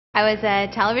I was a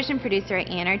television producer at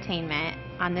entertainment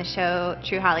on the show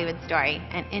True Hollywood Story,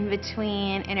 and in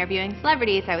between interviewing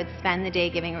celebrities, I would spend the day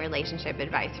giving relationship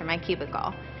advice from my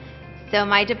cubicle. So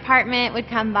my department would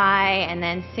come by, and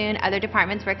then soon other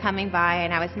departments were coming by,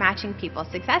 and I was matching people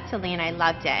successfully, and I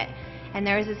loved it. And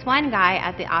there was this one guy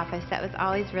at the office that was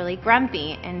always really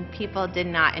grumpy, and people did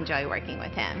not enjoy working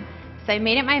with him. So I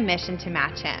made it my mission to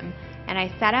match him. And I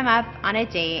set him up on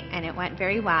a date, and it went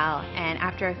very well. And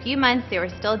after a few months they were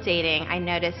still dating, I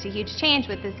noticed a huge change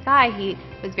with this guy. He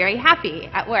was very happy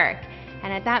at work.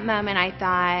 And at that moment I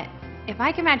thought, if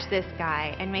I can match this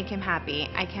guy and make him happy,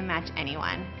 I can match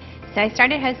anyone. So I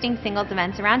started hosting singles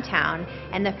events around town,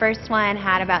 and the first one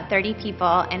had about 30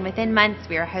 people, and within months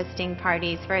we were hosting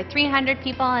parties for 300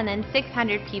 people and then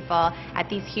 600 people at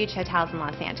these huge hotels in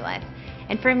Los Angeles.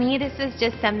 And for me, this was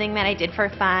just something that I did for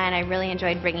fun. I really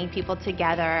enjoyed bringing people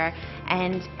together.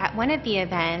 And at one of the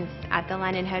events at the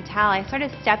London Hotel, I sort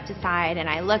of stepped aside and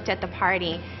I looked at the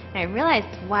party and I realized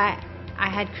what I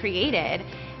had created.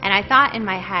 And I thought in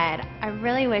my head, I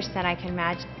really wish that I could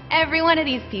match every one of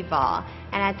these people.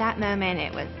 And at that moment,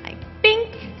 it was like,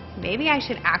 bink, maybe I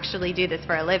should actually do this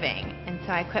for a living. And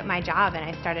so I quit my job and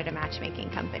I started a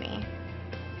matchmaking company.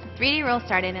 3D Roll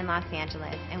started in Los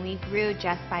Angeles, and we grew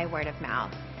just by word of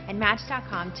mouth. And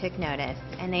Match.com took notice,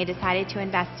 and they decided to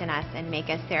invest in us and make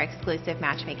us their exclusive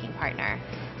matchmaking partner.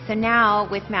 So now,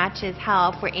 with Match's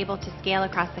help, we're able to scale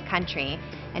across the country,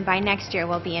 and by next year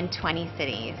we'll be in 20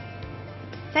 cities.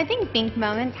 So I think bink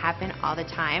moments happen all the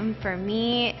time. For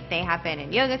me, they happen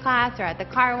in yoga class or at the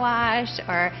car wash,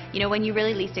 or when you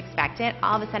really least expect it.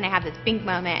 All of a sudden I have this bink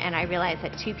moment and I realize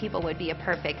that two people would be a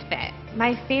perfect fit.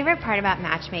 My favorite part about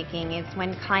matchmaking is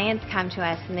when clients come to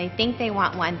us and they think they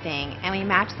want one thing, and we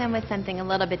match them with something a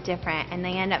little bit different, and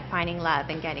they end up finding love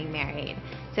and getting married.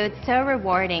 So it's so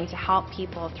rewarding to help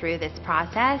people through this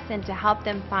process and to help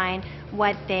them find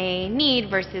what they need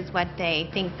versus what they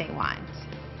think they want.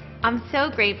 I'm so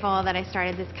grateful that I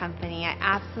started this company. I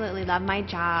absolutely love my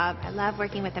job. I love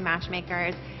working with the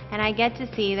matchmakers, and I get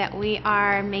to see that we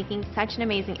are making such an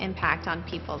amazing impact on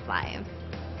people's lives.